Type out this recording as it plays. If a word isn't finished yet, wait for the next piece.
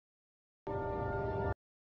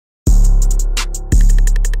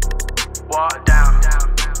walk down.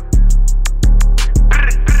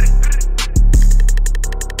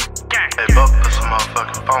 Hey, Buck, put some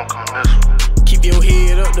motherfucking funk on this one. Keep your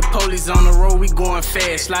head up, the police on the road, we going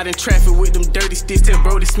fast. Sliding traffic with them dirty sticks, tell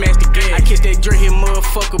Brody smash the gas. I catch that dreadhead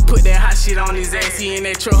motherfucker, put that hot shit on his ass. He in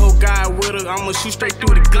that truck, whole guy with her, I'ma shoot straight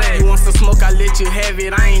through the glass. You want some smoke, I let you have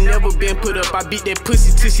it, I ain't never been put up. I beat that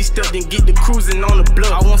pussy till she stuck, then get the cruising on the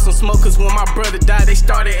bluff. I want some smoke, cause when my brother died, they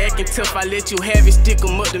started acting tough. I let you have it, stick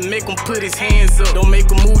him up to make him put his hands up. Don't make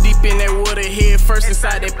him move deep in that water, head first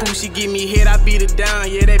inside that pool. She give me head, I beat her down,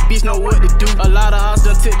 yeah, that bitch know what to do. A lot of odds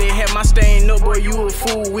done till they had my stain up, boy, you a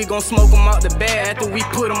fool. We gon' smoke him out the bag after we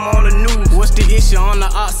put him on the news. What's the issue? On the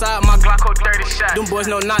outside, my Glock hold 30 shots. Them boys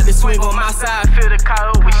know not to swing on my side, fill the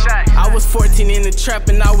car up with shots. I was 14 in the trap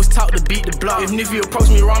and I was taught to beat the block. If nigga approach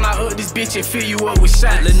me wrong, I up this bitch and fill you up with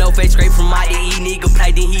shots. Lil' Nofaxe straight from out the E, nigga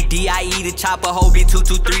play, then he D.I.E. The chopper, whole bit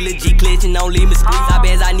 223, legit glitching, don't leave me squeeze. I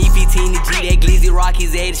bet I need 15 to G, that glizzy rock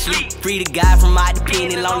his head to sleep. Free the guy from out the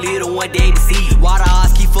pen and long live the one day to see. Water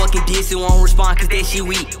odds keep fucking dissing, won't respond cause that shit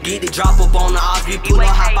weak. Get the drop up on the odds, get pull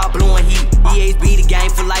up, hop out blowing heat. EHB the game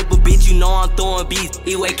for life, but bitch you know I'm throwing beats.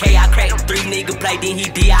 EWK I cracked 3 nigga play, then he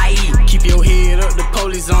D.I.E. Keep your head up, the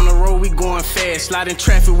police on the road, we going fast. Sliding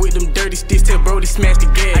traffic with them dirty sticks, tell Brody smash the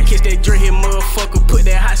gas. I catch that dreadhead motherfucker, put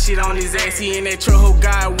that hot shit on his ass. He in that truck, whole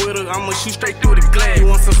guy with her, I'ma shoot straight through the glass. You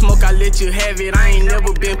want some smoke, I let you have it, I ain't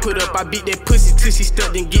never been put up. I beat that pussy till she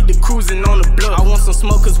stuck, then get the cruising on the bluff. I want some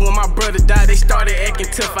smoke, cause when my brother died, they started acting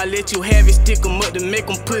tough. I let you have it, stick him up to make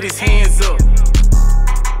him put his hands up.